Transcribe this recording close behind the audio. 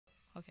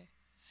Okay.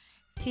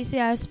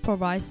 TCS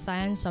provides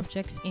science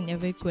subjects in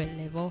every grade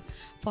level.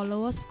 For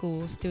lower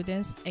school,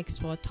 students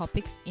explore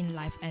topics in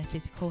life and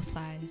physical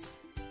science.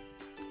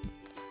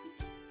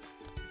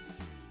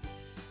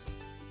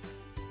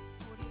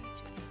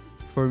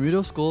 For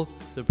middle school,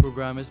 the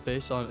program is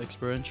based on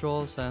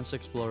experiential science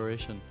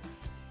exploration.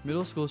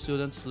 Middle school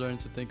students learn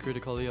to think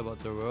critically about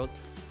the world,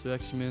 to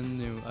examine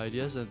new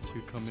ideas, and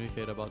to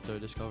communicate about their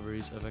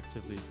discoveries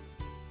effectively.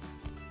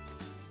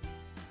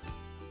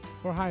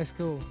 For high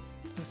school,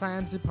 the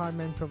science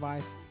department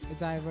provides a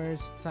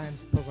diverse science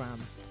program,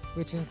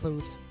 which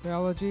includes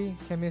biology,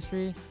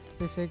 chemistry,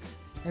 physics,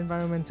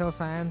 environmental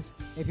science,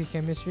 AP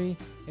Chemistry,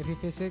 AP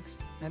Physics,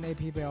 and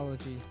AP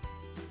Biology.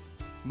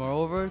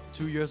 Moreover,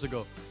 2 years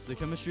ago, the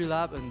chemistry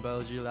lab and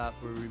biology lab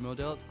were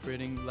remodeled,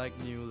 creating like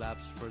new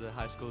labs for the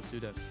high school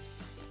students.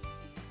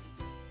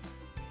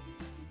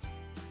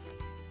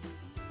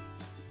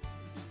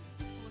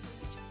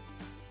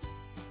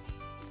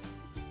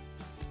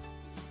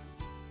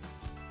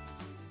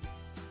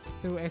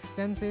 Through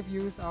extensive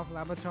use of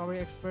laboratory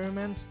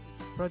experiments,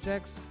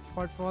 projects,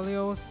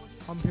 portfolios,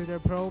 computer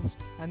probes,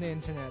 and the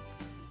internet,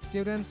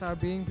 students are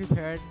being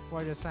prepared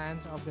for the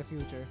science of the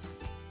future.